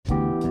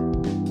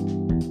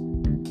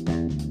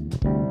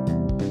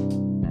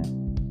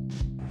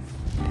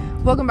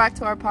Welcome back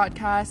to our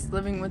podcast,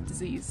 Living with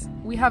Disease.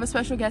 We have a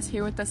special guest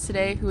here with us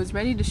today who is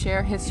ready to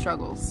share his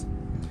struggles.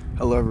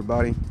 Hello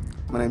everybody,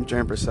 my name is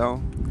Jaron Purcell,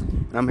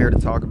 and I'm here to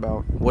talk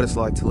about what it's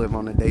like to live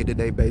on a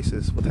day-to-day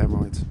basis with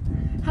hemorrhoids.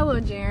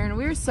 Hello Jaron,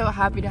 we're so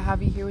happy to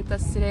have you here with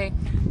us today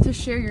to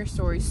share your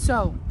story.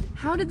 So,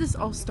 how did this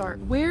all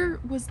start?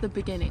 Where was the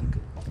beginning?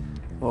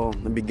 Well,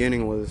 the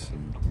beginning was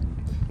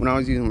when I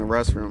was using the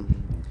restroom,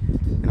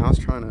 and I was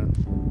trying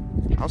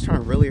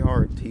really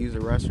hard to use the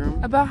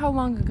restroom. About how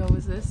long ago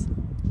was this?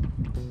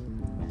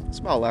 It's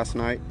about last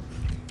night,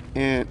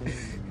 and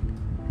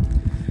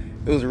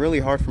it was really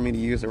hard for me to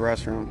use the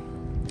restroom.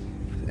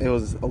 It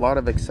was a lot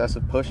of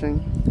excessive pushing,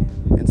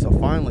 and so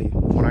finally,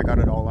 when I got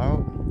it all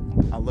out,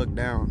 I looked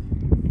down,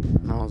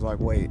 and I was like,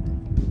 wait,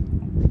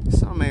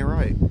 something ain't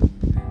right.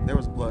 There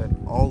was blood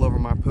all over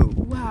my poop.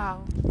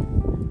 Wow.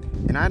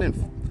 And I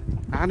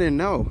didn't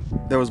know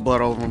there was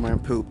blood all over my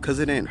poop because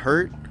it didn't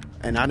hurt,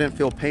 and I didn't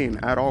feel pain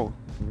at all.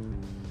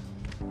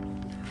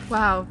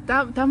 Wow,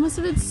 that must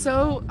have been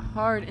so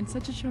hard and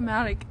such a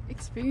traumatic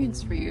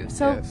experience for you.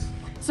 Yes.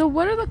 So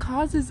what are the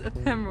causes of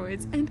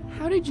hemorrhoids, and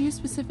how did you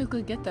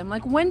specifically get them?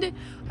 Like,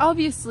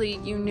 obviously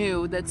you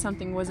knew that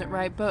something wasn't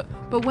right, but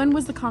when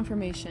was the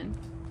confirmation?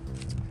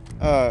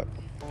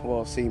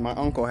 Well, see, my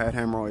uncle had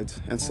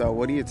hemorrhoids, and so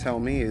what he tell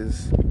me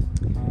is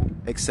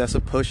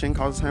excessive pushing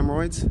causes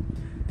hemorrhoids,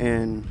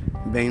 and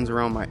veins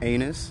around my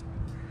anus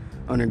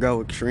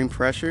undergo extreme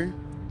pressure,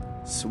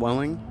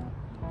 swelling,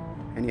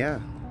 and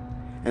yeah.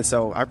 And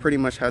so I pretty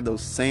much had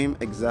those same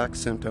exact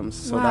symptoms.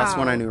 So That's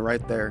when I knew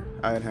right there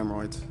I had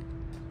hemorrhoids.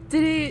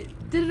 Did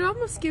it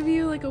almost give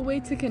you like a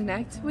way to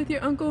connect with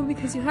your uncle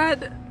because you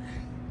had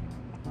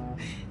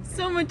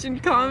so much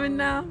in common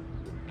now?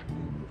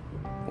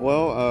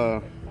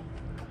 Well,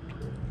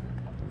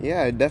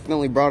 yeah, it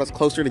definitely brought us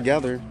closer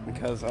together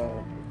because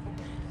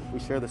we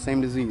share the same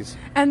disease.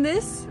 And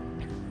this,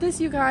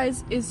 you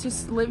guys, is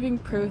just living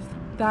proof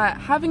that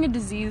having a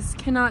disease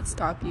cannot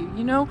stop you.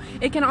 You know,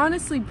 it can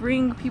honestly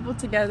bring people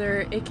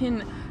together. It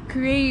can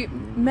create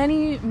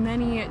many,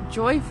 many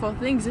joyful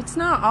things. It's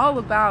not all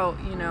about,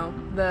 you know,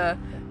 the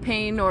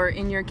pain, or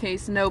in your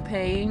case, no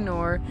pain,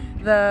 or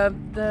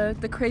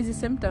the crazy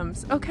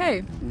symptoms.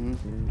 Okay.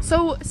 Mm-hmm.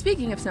 So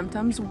speaking of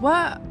symptoms,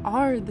 what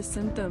are the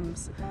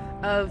symptoms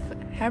of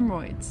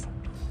hemorrhoids?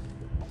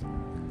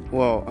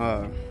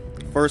 Well,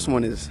 first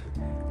one is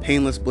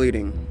painless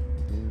bleeding.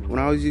 When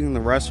I was using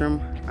the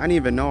restroom, I didn't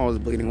even know I was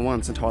bleeding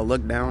once until I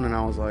looked down and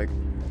I was like,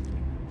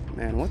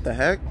 man, what the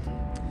heck?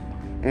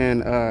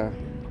 And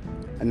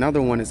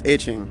another one is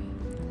itching.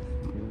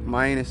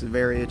 My anus is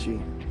very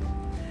itchy.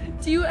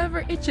 Do you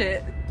ever itch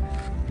it?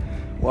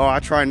 Well, I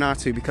try not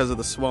to because of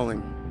the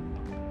swelling.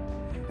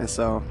 And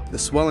so the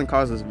swelling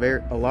causes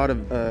a lot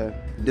of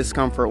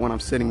discomfort when I'm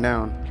sitting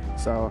down.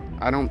 So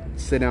I don't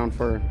sit down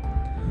for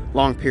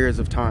long periods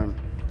of time.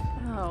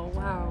 Oh,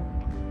 wow.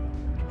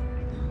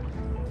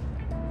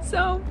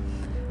 So,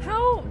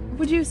 how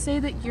would you say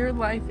that your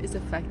life is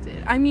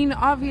affected? I mean,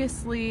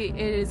 obviously it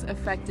is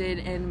affected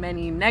in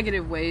many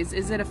negative ways.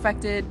 Is it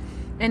affected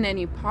in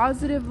any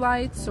positive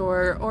lights,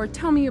 or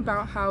tell me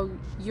about how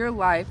your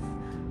life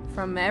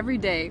from every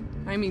day,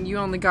 I mean, you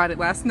only got it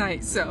last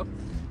night, so,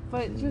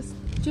 but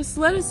just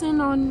let us in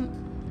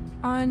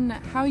on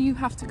how you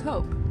have to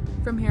cope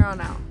from here on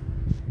out.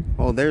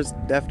 Well, there's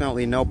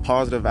definitely no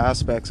positive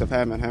aspects of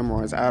having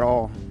hemorrhoids at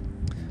all.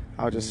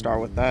 I'll just start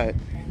with that.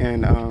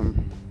 And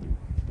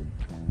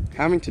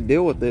having to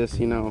deal with this,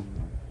 you know,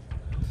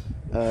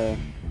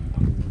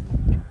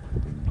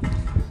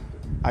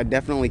 I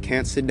definitely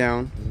can't sit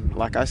down,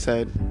 like I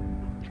said,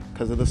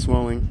 because of the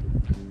swelling.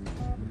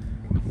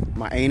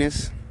 My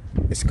anus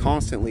is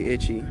constantly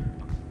itchy,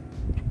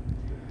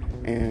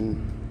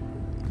 and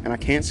I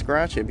can't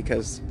scratch it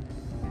because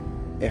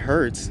it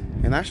hurts,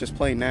 and that's just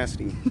plain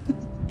nasty.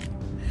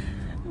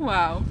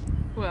 Wow.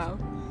 Well,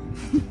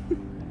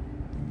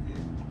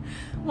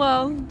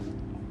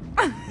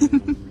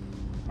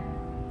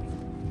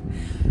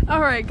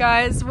 alright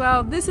guys,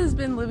 well, this has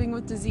been Living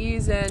with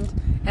Disease,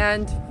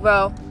 and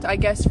well, I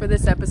guess for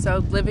this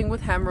episode, Living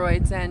with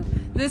Hemorrhoids, and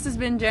this has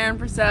been Jaron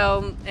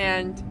Purcell,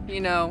 and, you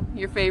know,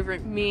 your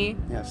favorite, me.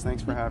 Yes,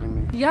 thanks for having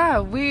me.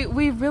 Yeah, we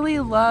really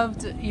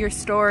loved your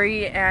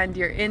story and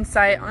your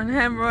insight on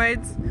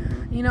hemorrhoids.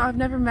 You know, I've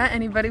never met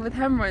anybody with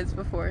hemorrhoids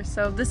before,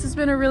 so this has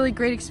been a really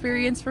great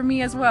experience for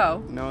me as well.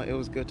 No, it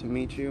was good to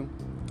meet you.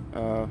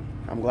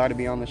 I'm glad to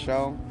be on the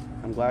show.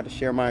 I'm glad to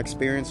share my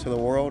experience to the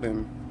world,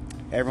 and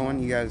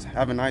everyone, you guys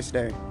have a nice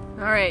day.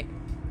 All right,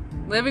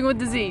 Living with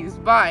Disease.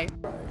 Bye.